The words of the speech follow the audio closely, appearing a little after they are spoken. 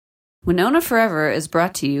Winona Forever is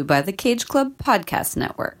brought to you by the Cage Club Podcast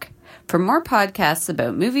Network. For more podcasts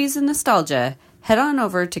about movies and nostalgia, head on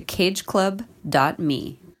over to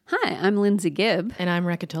cageclub.me. Hi, I'm Lindsay Gibb. And I'm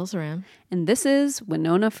Rekha Tulsaram. And this is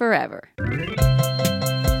Winona Forever.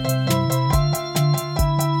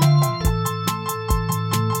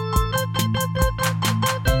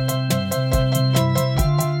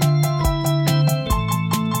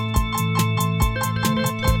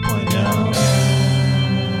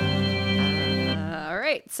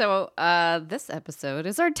 So this episode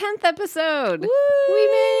is our 10th episode. Woo! We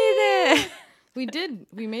made it. We did.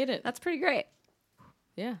 We made it. That's pretty great.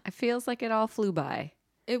 Yeah. It feels like it all flew by.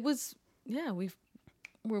 It was, yeah, we've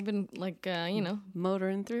been like,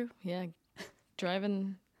 motoring through. Yeah.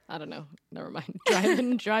 Driving, I don't know. Never mind.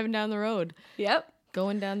 Driving down the road. Yep.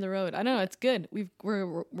 Going down the road. I don't know. It's good.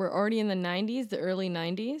 We're already in the 90s, the early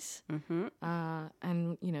 90s. Mm-hmm.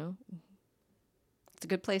 And, you know, it's a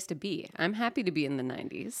good place to be. I'm happy to be in the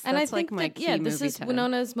 90s. And That's I think like my that, key this movie is time.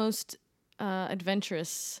 Winona's most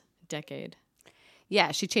adventurous decade.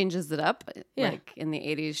 Yeah, she changes it up. Yeah. Like in the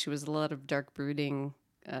 80s, she was a lot of dark brooding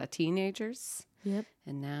teenagers. Yep.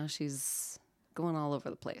 And now she's going all over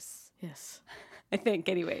the place. Yes. I think,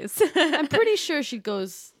 anyways. I'm pretty sure she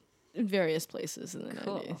goes in various places in the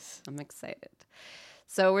 90s. I'm excited.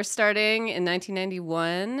 So we're starting in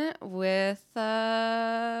 1991 with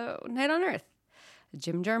Night on Earth. A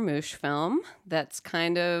Jim Jarmusch film that's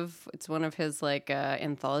it's one of his like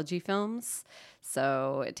anthology films.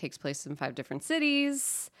 So it takes place in 5 different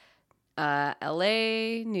cities,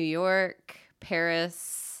 LA, New York,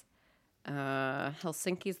 Paris,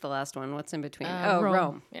 Helsinki's the last one. What's in between?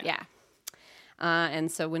 Rome. Yeah. And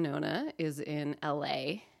so Winona is in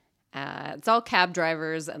LA. It's all cab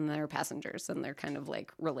drivers and their passengers and their kind of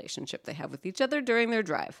like relationship they have with each other during their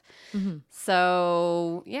drive. Mm-hmm.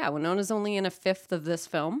 So, yeah, Winona's only in a fifth of this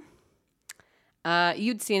film.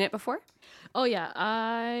 You'd seen it before? Oh, yeah.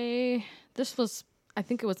 I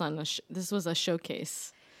think it was on this was a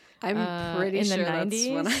showcase. I'm pretty in sure the that's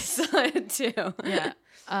 90s. when I saw it too. Yeah.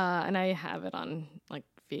 And I have it on like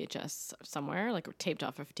VHS somewhere, like taped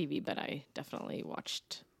off of TV, but I definitely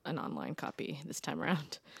watched an online copy this time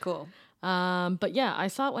around. Cool. But yeah, I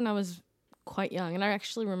saw it when I was quite young, and I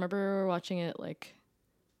actually remember watching it like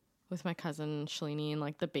with my cousin Shalini in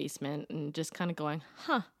like the basement and just kind of going,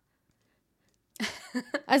 huh.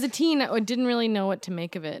 As a teen, I didn't really know what to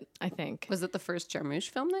make of it, I think. Was it the first Jarmusch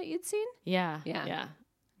film that you'd seen? Yeah.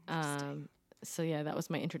 So yeah, that was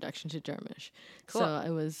my introduction to Jarmusch. Cool.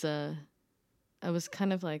 So I was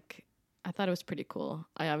kind of like, I thought it was pretty cool.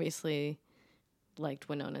 I obviously liked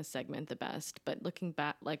Winona's segment the best, but looking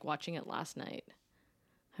back, like watching it last night,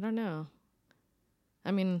 I don't know.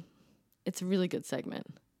 I mean, it's a really good segment.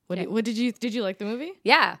 What did you like the movie?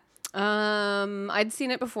 Yeah. I'd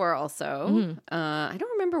seen it before also. Mm-hmm. I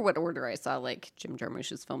don't remember what order I saw like Jim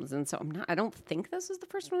Jarmusch's films in, so I don't think this was the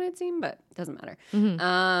first one I'd seen, but it doesn't matter.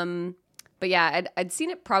 Mm-hmm. But yeah, I'd seen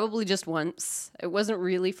it probably just once. It wasn't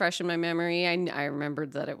really fresh in my memory. I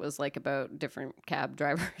remembered that it was like about different cab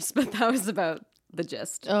drivers, but that was about the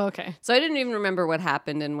gist. Oh, okay. So I didn't even remember what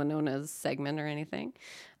happened in Winona's segment or anything.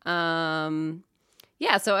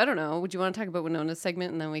 Yeah, so I don't know. Would you want to talk about Winona's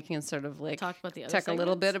segment, and then we can sort of like Talk about the other talk a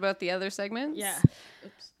little segments? bit about the other segments? Yeah.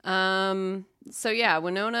 Oops. So yeah,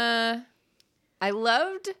 Winona, I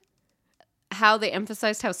loved how they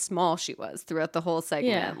emphasized how small she was throughout the whole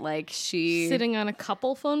segment. Yeah. Like she Sitting on a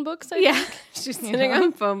couple phone books, I yeah, think. she's sitting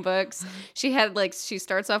on phone books. She had she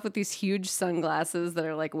starts off with these huge sunglasses that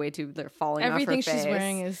are like they're falling Everything off her face. she's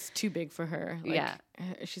wearing is too big for her. Like, Yeah.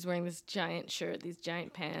 She's wearing this giant shirt, these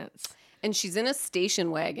giant pants. And she's in a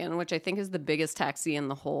station wagon, which I think is the biggest taxi in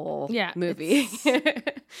the whole Yeah, movie.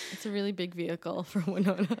 It's a really big vehicle for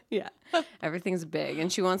Winona. Yeah. Everything's big.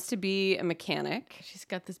 And she wants to be a mechanic. She's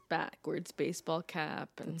got this backwards baseball cap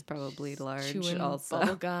and It's probably large chewing also.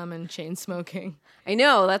 bubble gum and chain smoking. I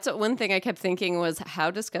know. That's one thing I kept thinking was,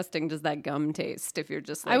 how disgusting does that gum taste if you're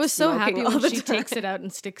just like I was so smoking happy all when the she time? takes it out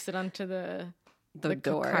and sticks it onto the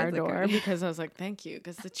door. car the door car. because I was like, thank you.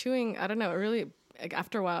 Because the chewing, I don't know, it really, like,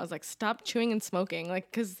 after a while, I was like, stop chewing and smoking.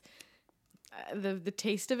 Like, because the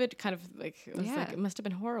taste of it kind of like, it was like, it must have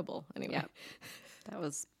been horrible. Anyway. Yeah. That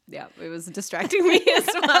was, it was distracting me as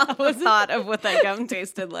well. The thought of what that gum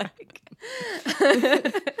tasted like.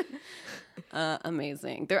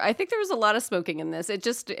 Amazing. I think there was a lot of smoking in this. It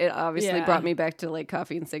obviously brought me back to like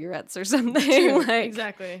coffee and cigarettes or something. Like,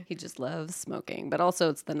 Exactly. He just loves smoking, but also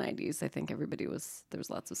it's the 90s. I think there was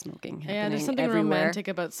lots of smoking happening Yeah, there's something everywhere. romantic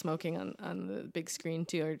about smoking on the big screen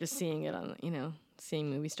too, or just seeing it on,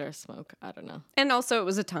 seeing movie stars smoke. I don't know. And also, it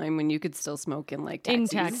was a time when you could still smoke in like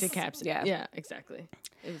taxis. In taxi cabs. Yeah. Yeah, exactly.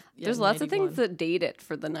 It was, There's lots of things that date it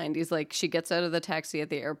for the 90s. Like she gets out of the taxi at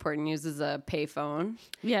the airport and uses a payphone.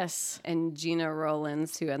 Yes. And Gina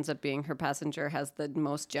Rollins, who ends up being her passenger, has the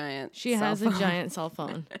most giant She has a giant cell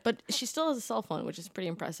phone. But she still has a cell phone, which is pretty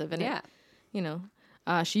impressive. And yeah.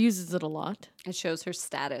 She uses it a lot. It shows her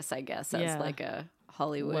status, I guess, as like a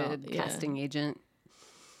Hollywood casting agent.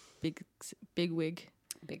 Big wig.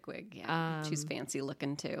 Big wig, yeah. She's fancy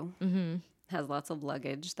looking too. Mm-hmm. Has lots of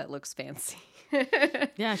luggage that looks fancy.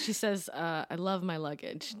 Yeah, she says, I love my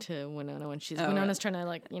luggage to Winona when Winona's trying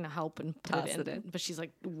to help and put it in. But she's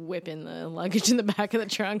like whipping the luggage in the back of the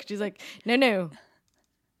trunk. She's like, no.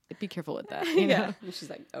 Be careful with that. You know? And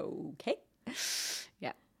she's like, okay.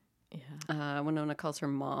 Yeah. Winona calls her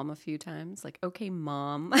mom a few times, like, okay,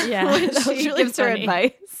 mom. Yeah. When she really gives funny. her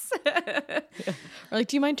advice. Or like,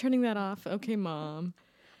 do you mind turning that off? Okay, mom.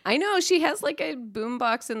 I know, she has like a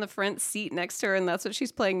boombox in the front seat next to her, and that's what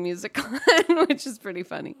she's playing music on, which is pretty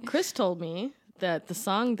funny. Chris told me that the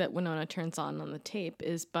song that Winona turns on the tape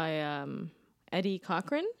is by Eddie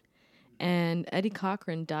Cochran. And Eddie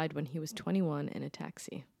Cochran died when he was 21 in a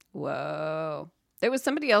taxi. Whoa. It was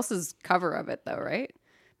somebody else's cover of it, though, right?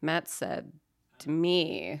 Matt said to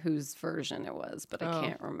me whose version it was, but I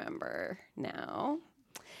can't remember now.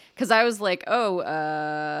 Because I was like,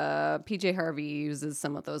 PJ Harvey uses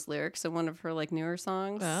some of those lyrics in one of her like newer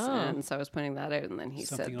songs. Oh. And so I was pointing that out, and then he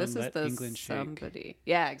Something said, this on is Let the England Shake. somebody.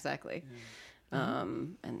 Yeah, exactly. Yeah.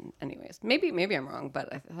 And anyways, maybe I'm wrong,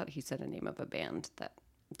 but I thought he said a name of a band that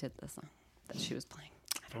did the song that she was playing.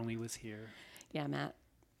 If only was here. Yeah, Matt.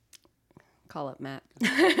 Call up Matt.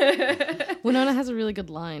 Winona has a really good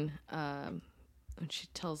line when she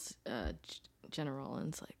tells Jenna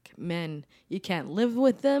Rollins, like, men, you can't live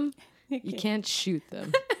with them, you can't shoot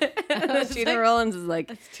them. Gina Rollins is like,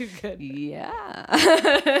 That's too good. yeah,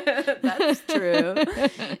 that's true.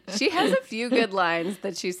 She has a few good lines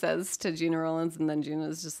that she says to Gina Rollins, and then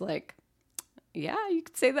Gina's just like, yeah, you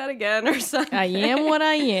could say that again or something. I am what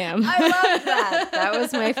I am. I love that. That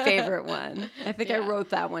was my favorite one. I think I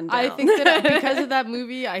wrote that one down. I think that because of that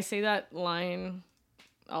movie, I say that line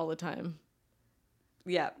all the time.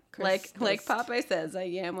 Yeah, Chris like Popeye says, I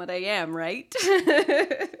am what I am, right?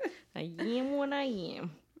 I am what I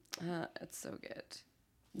am. It's so good.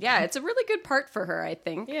 Yeah, it's a really good part for her, I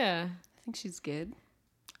think. Yeah. I think she's good.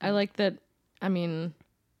 I like that. I mean,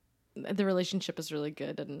 the relationship is really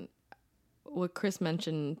good. And what Chris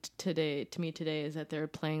mentioned to me today is that they're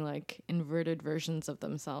playing like inverted versions of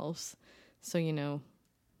themselves. So,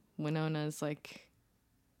 Winona's like,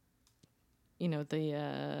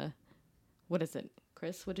 what is it?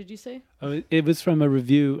 Chris, what did you say? Oh, it was from a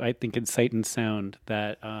review, I think, in Sight and Sound,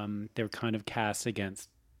 that they're kind of cast against,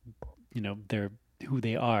 their who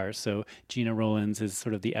they are. So Gina Rollins is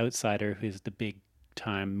sort of the outsider, who's the big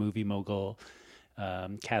time movie mogul,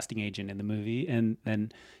 casting agent in the movie, and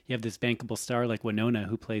then you have this bankable star like Winona,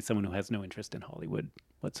 who plays someone who has no interest in Hollywood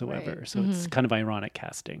whatsoever. Right. So it's kind of ironic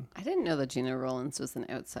casting. I didn't know that Gina Rollins was an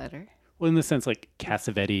outsider. Well, in the sense like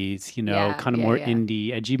Cassavetes, kind of more yeah.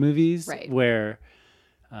 indie, edgy movies, Right. where,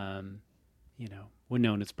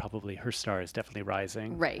 Winona's probably, her star is definitely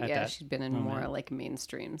rising. Right, at yeah, that she's been in moment. more like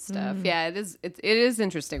mainstream stuff. Yeah, it is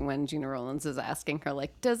interesting when Gina Rollins is asking her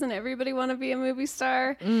like, doesn't everybody want to be a movie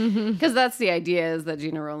star? Because that's the idea, is that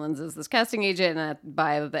Gina Rollins is this casting agent, and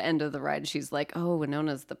by the end of the ride, she's like, oh,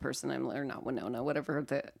 Winona's the person or not Winona, whatever,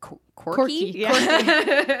 the Corky?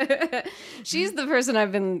 Yeah. She's the person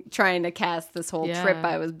I've been trying to cast this whole trip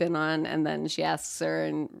I was been on, and then she asks her,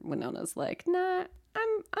 and Winona's like, nah,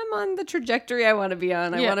 I'm on the trajectory I want to be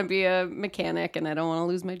on. I want to be a mechanic, and I don't want to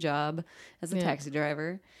lose my job as a taxi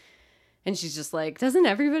driver. And she's just like, doesn't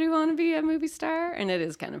everybody want to be a movie star? And it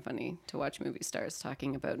is kind of funny to watch movie stars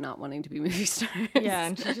talking about not wanting to be movie stars. Yeah,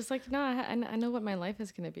 and she's just like, no, I know what my life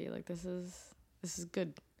is going to be. Like, this is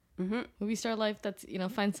good. Mm-hmm. Movie star life, that's,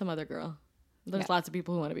 find some other girl. There's lots of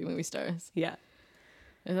people who want to be movie stars. Yeah.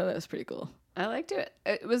 I thought that was pretty cool. I liked it.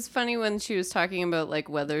 It was funny when she was talking about like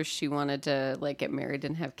whether she wanted to like get married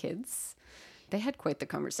and have kids. They had quite the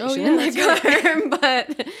conversation in the car,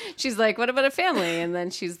 but she's like, what about a family? And then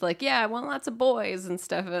she's like, yeah, I want lots of boys and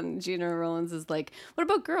stuff. And Gina Rollins is like, what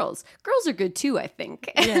about girls? Girls are good too, I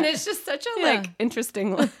think. And it's just such a like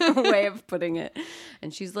interesting way of putting it.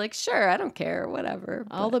 And she's like, sure, I don't care, whatever.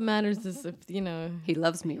 All that matters is if, he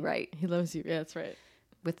loves me, right? He loves you. Yeah, that's right.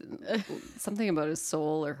 With something about his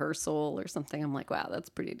soul or her soul or something. I'm like, wow, that's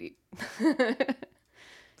pretty deep.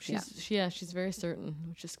 She's very certain,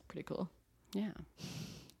 which is pretty cool.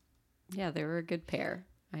 Yeah, they were a good pair.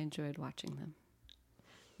 I enjoyed watching them.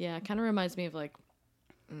 Yeah, it kind of reminds me of like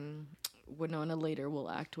Winona later will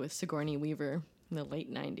act with Sigourney Weaver in the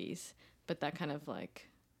late 90s, but that kind of like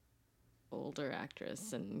older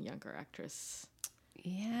actress and younger actress.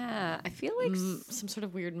 Yeah, I feel like Some sort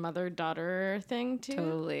of weird mother-daughter thing too.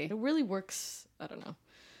 Totally. It really works. I don't know.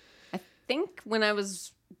 I think when I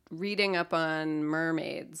was reading up on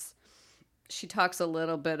mermaids, she talks a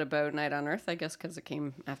little bit about Night on Earth, I guess, because it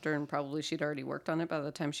came after, and probably she'd already worked on it by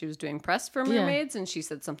the time she was doing press for mermaids. And she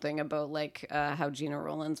said something about like how Gina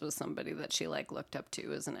Rowlands was somebody that she like looked up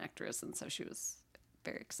to as an actress, and so she was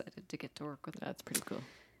very excited to get to work with her. That's pretty cool.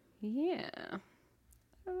 Yeah.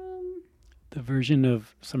 The version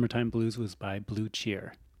of Summertime Blues was by Blue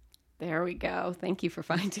Cheer. There we go. Thank you for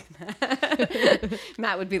finding that.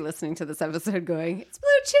 Matt would be listening to this episode going, "It's Blue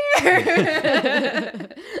Cheer."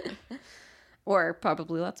 Or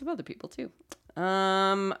probably lots of other people too.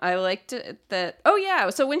 I liked it that. Oh yeah.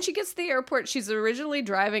 So when she gets to the airport, she's originally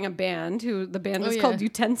driving a band. Who the band is called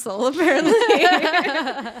Utensil, apparently.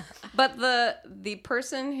 But the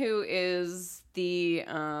person who is the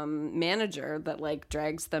manager that like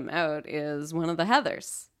drags them out is one of the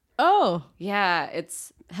Heathers. Oh. Yeah,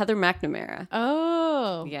 it's Heather McNamara.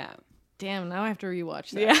 Oh. Yeah. Damn, now I have to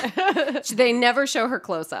rewatch that. Yeah. They never show her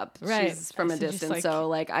close up. Right. She's from a So just, distance. like- So,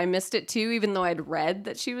 like, I missed it too, even though I'd read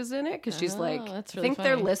that she was in it, because she's like, that's I really think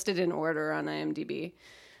they're funny. listed in order on IMDb.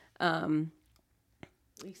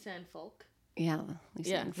 Lisa and Folk. Yeah.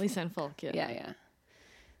 Lisa and Folk, yeah. Yeah.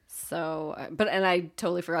 So, and I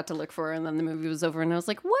totally forgot to look for her, and then the movie was over, and I was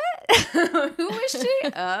like, what? Who is she?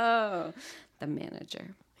 Oh, the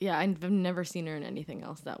manager. Yeah, I've never seen her in anything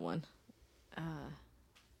else, that one.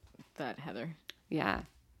 That Heather. Yeah.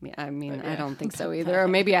 I mean, But I yeah, don't think so either. Or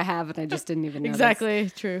maybe I have, and I just didn't even notice. Exactly,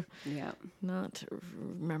 true. Yeah. Not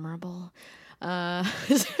memorable. I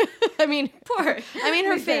mean, Poor. I mean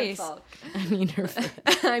her Lisa face. Falk. I mean her face.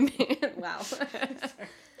 I mean, wow.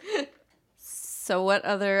 So what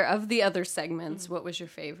of the other segments, what was your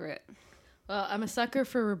favorite? Well, I'm a sucker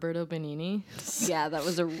for Roberto Benigni. Yeah, that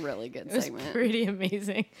was a really good It was segment. pretty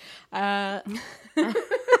amazing.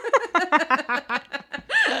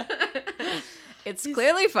 It's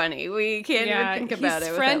clearly funny. We can't even think about it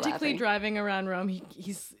he's without frantically laughing. driving around Rome.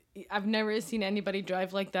 I've never seen anybody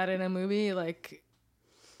drive like that in a movie. Like,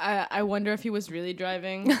 I wonder if he was really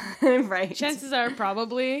driving. Right. Chances are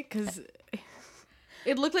probably, because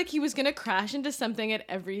it looked like he was gonna crash into something at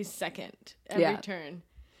every second, every turn,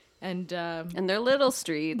 and And they're little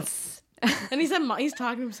streets. and he's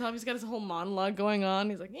talking to himself. He's got his whole monologue going on.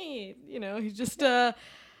 He's like, hey, he's just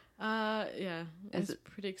it's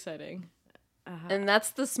pretty exciting. And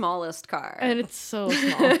that's the smallest car And it's so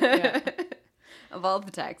small. Yeah. of all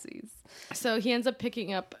the taxis. So he ends up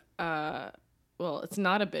picking up. Well, it's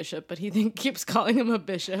not a bishop, but he keeps calling him a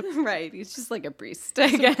bishop, Right. He's just like a priest, I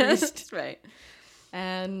guess. priest. Right.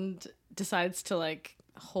 and decides to like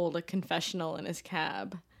hold a confessional in his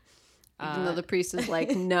cab. Even though the priest is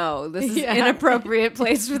like, no, this is Yeah. inappropriate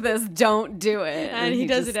place for this. Don't do it. And he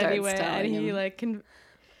does just it starts anyway, and telling he him like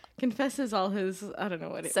confesses all his, I don't know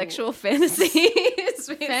what sexual fantasies.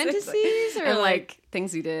 basically. fantasies or and like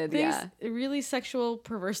things he did. things, Yeah. really sexual,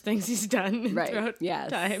 perverse things he's done Right. throughout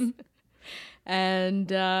Yes. time. And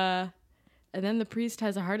then the priest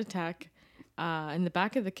has a heart attack in the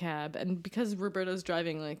back of the cab, and because Roberto's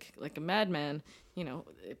driving like a madman,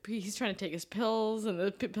 he's trying to take his pills, and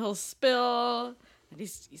the pills spill. And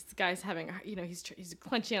the guy's having, he's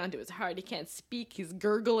clenching onto his heart. He can't speak. He's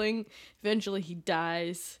gurgling. Eventually, he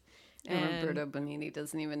dies. And Roberto Benigni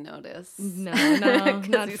doesn't even notice. No, 'Cause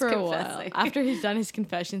not he's for a while. confessing. After he's done his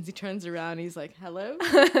confessions, he turns around. He's like, "Hello,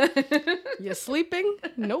 you sleeping?"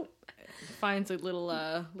 Nope. Finds a little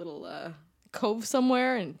cove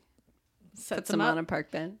somewhere and sets Puts him him up. on a park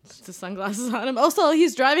bench. Puts the sunglasses on him. Also,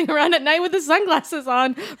 he's driving around at night with his sunglasses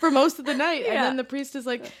on for most of the night. And Yeah. then the priest is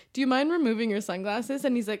like, "Do you mind removing your sunglasses?"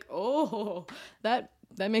 And he's like, "Oh, that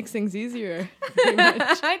makes things easier." Pretty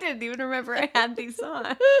much. I didn't even remember I had these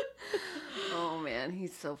on. Oh man,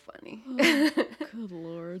 he's so funny. Good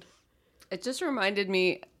Lord. It just reminded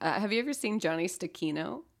me. Have you ever seen Johnny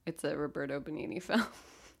Stecchino? It's a Roberto Benigni film.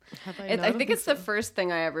 Have I think it's the first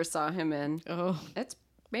thing I ever saw him in. Oh. It's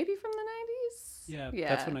maybe from the 90s. Yeah,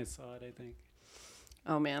 that's when I saw it, I think.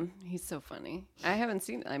 Oh man, he's so funny. I haven't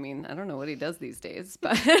seen. I mean, I don't know what he does these days,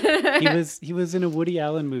 but He was in a Woody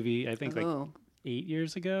Allen movie, I think, like Oh. 8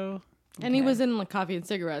 years ago. And he was in like Coffee and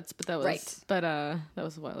Cigarettes, but that was Right. But that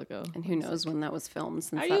was a while ago. And who knows when that was filmed?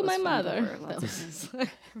 Since Are that you was my filmed mother? over That lots of was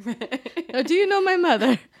oh, do you know my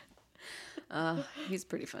mother? He's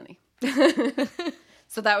pretty funny.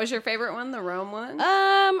 So that was your favorite one, the Rome one?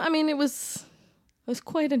 I mean, it was was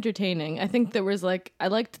quite entertaining. I think there was like I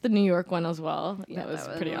liked the New York one as well. Yeah, that was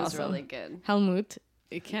one pretty was awesome. really good. Helmut,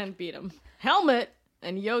 you can't beat him. Helmet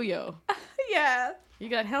and Yo-Yo. Yeah. You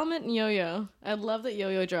got Helmet and Yo-Yo. I love that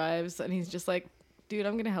Yo-Yo drives, and he's just like, dude,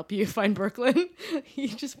 I'm gonna help you find Brooklyn. He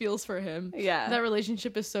just feels for him. Yeah. That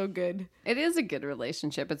relationship is so good. It is a good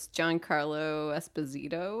relationship. It's Giancarlo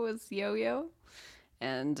Esposito as Yo-Yo.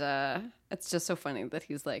 And it's just so funny that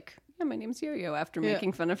he's like, yeah, my name's Yo-Yo, after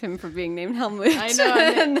making fun of him for being named Helmut. I know.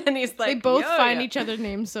 And then he's like, They both Yo-Yo. find each other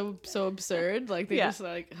names so absurd. Like they Yeah. just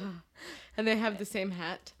like, and they have the same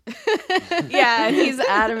hat. Yeah, and he's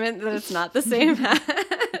adamant that it's not the same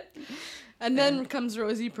hat. And then comes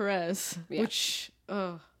Rosie Perez, Yeah. which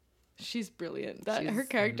she's brilliant. That She's- her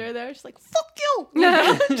character there, she's like, "Fuck you."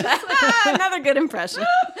 Another good impression.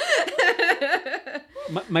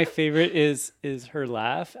 My favorite is her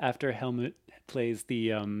laugh after Helmut plays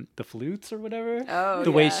the flutes or whatever. Oh,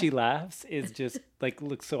 the way yeah. she laughs is just like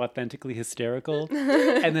looks so authentically hysterical.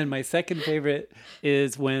 And then my second favorite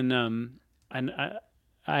is when I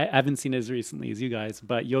haven't seen it as recently as you guys,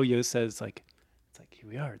 but Yo-Yo says like, it's like, here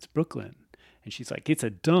we are, it's Brooklyn, and she's like, it's a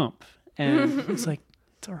dump, and it's like,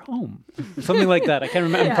 it's our home, something like that. I can't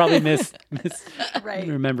remember. I'm probably Right.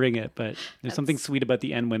 remembering it, but there's something sweet about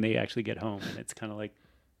the end when they actually get home, and it's kind of like,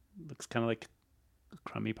 looks kind of like a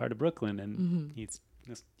crummy part of Brooklyn, and he's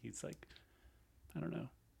like, I don't know,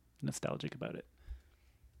 nostalgic about it.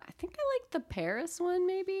 I think I like the Paris one,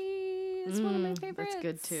 maybe. It's one of my favorites. That's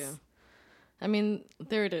good too. I mean,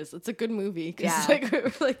 there it is. It's a good movie because Yeah.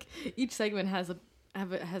 like each segment has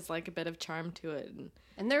like a bit of charm to it.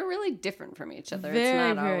 And they're really different from each other. Very,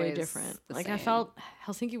 it's not very always different. the Like same. I felt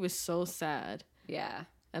Helsinki was so sad Yeah.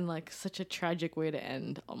 and like such a tragic way to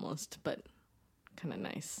end almost, but kind of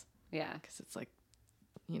nice Yeah. because it's like,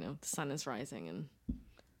 you know, the sun is rising and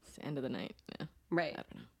it's the end of the night. Yeah. Right. I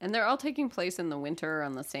don't know. And they're all taking place in the winter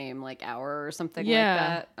on the same like hour or something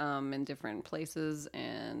Yeah. like that, in different places.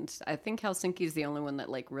 And I think Helsinki is the only one that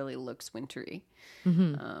like really looks wintry.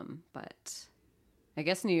 But I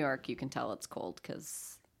guess New York, you can tell it's cold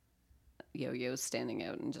because Yo-Yo's standing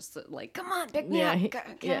out and just like, come on, pick me Yeah,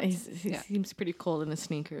 up. he seems pretty cold in his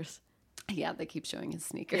sneakers. Yeah, they keep showing his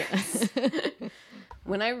sneakers.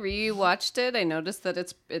 When I rewatched it, I noticed that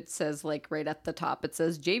it says like right at the top, it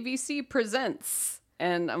says JVC presents,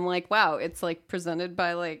 and I'm like, wow, it's like presented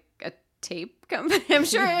by like a tape company. I'm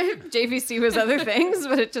sure JVC was other things,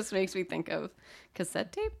 but it just makes me think of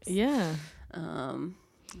cassette tapes. Yeah.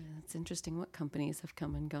 It's interesting what companies have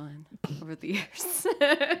come and gone over the years.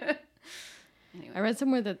 I read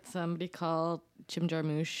somewhere that somebody called Jim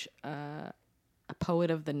Jarmusch a poet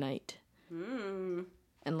of the night.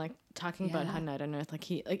 And like talking about how Night on Earth, like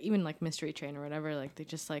he like even like Mystery Train or whatever, like they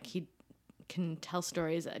just like he can tell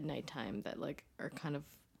stories at nighttime that like are kind of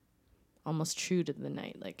almost true to the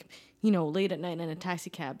night. Like, you know, late at night in a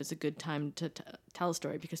taxi cab is a good time to tell a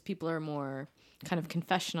story because people are more kind of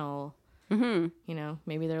confessional. You know,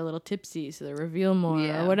 maybe they're a little tipsy, so they reveal more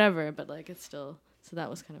or whatever. But like it's still, so that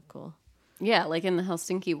was kind of cool. Yeah, like in the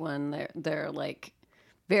Helsinki one, they're like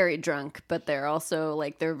very drunk, but they're also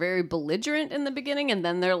like they're very belligerent in the beginning, and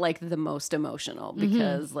then they're like the most emotional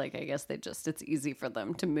because like I guess it's easy for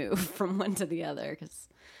them to move from one to the other because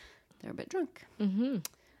they're a bit drunk.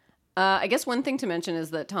 I guess one thing to mention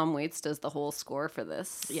is that Tom Waits does the whole score for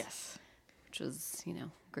this. Yes. Which was, you know,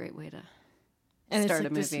 a great way to And it's start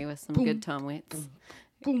like a this movie with some boom, good Tom Waits.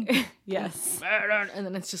 Boom. Yes. And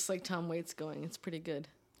then it's just like Tom Waits going. It's pretty good.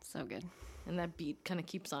 So good. And that beat kind of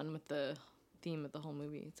keeps on with the theme of the whole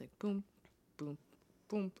movie. It's like boom, boom,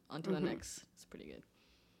 boom, onto the next. It's pretty good.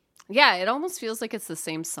 Yeah, it almost feels like it's the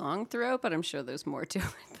same song throughout, but I'm sure there's more to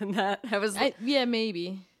it than that. Yeah,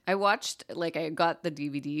 maybe. I watched, like, I got the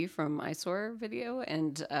DVD from Eyesore Video,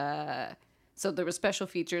 and so there were special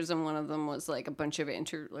features, and one of them was, like, a bunch of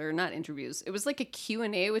not interviews. It was, like, a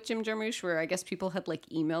Q&A with Jim Jarmusch, where I guess people had, like,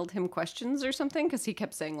 emailed him questions or something, because he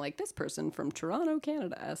kept saying, like, this person from Toronto,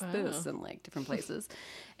 Canada asked this, and, like, different places.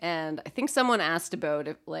 And I think someone asked about,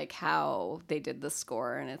 it, like, how they did the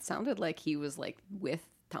score, and it sounded like he was, like, with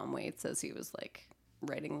Tom Waits as he was, like,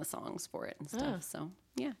 writing the songs for it and stuff. So,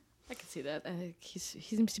 yeah. I can see that. He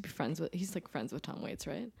seems to be friends with Tom Waits,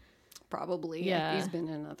 right? Probably. Yeah. He's been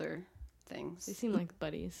in other things. They seem like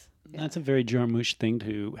buddies. That's a very Jarmusch thing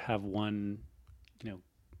to have one,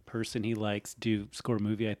 person he likes do score a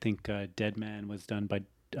movie. I think Dead Man was done by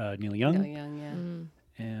Neil Young, Neil Young,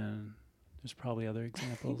 yeah. and there's probably other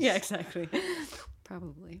examples. Yeah, exactly.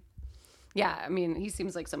 Probably. Yeah, I mean, he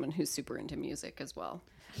seems like someone who's super into music as well.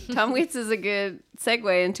 Tom Waits is a good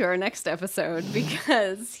segue into our next episode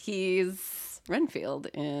because he's Renfield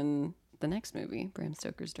in the next movie, Bram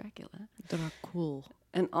Stoker's Dracula. Dracula.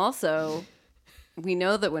 And also, we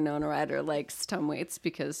know that Winona Ryder likes Tom Waits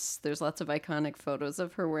because there's lots of iconic photos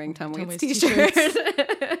of her wearing Tom Waits t-shirts.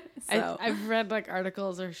 I've read like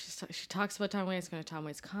articles, or she talks about Tom Waits, going to Tom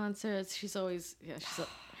Waits concerts. She's always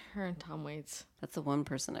her and Tom Waits. That's the one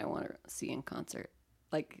person I want to see in concert.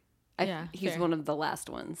 Like, he's fair. one of the last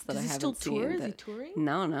ones that Does I he haven't still seen. tour? Is he touring?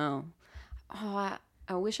 No. Oh,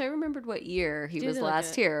 I wish I remembered what year he was like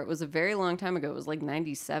last here. It was a very long time ago. It was like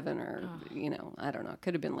 97 or, I don't know. It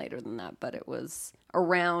could have been later than that, but it was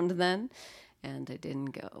around then. And I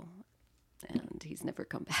didn't go. And he's never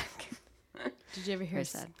come back. Did you ever hear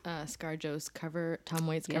ScarJo's cover, Tom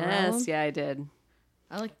Waits cover Yes, album? yeah, I did.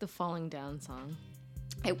 I like the Falling Down song.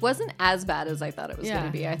 It wasn't as bad as I thought it was going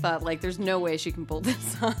to be. I thought, like, there's no way she can pull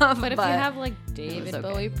this off. But if you have, like, David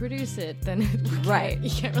Bowie produce it, then you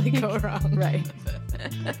can't really go wrong. Right.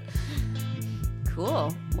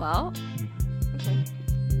 Cool. Well, Okay.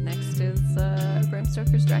 next is Bram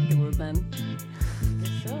Stoker's Dracula then.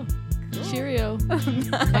 Guess so. Cool. Cheerio.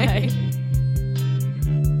 Bye.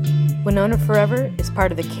 Winona Forever is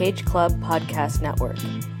part of the Cage Club Podcast Network.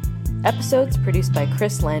 Episodes produced by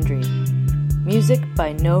Chris Landry. Music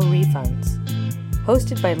by No Refunds.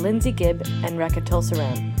 Hosted by Lindsay Gibb and Rekha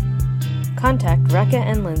Tulsaram. Contact Rekha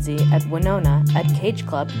and Lindsay at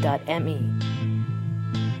winona@cageclub.me.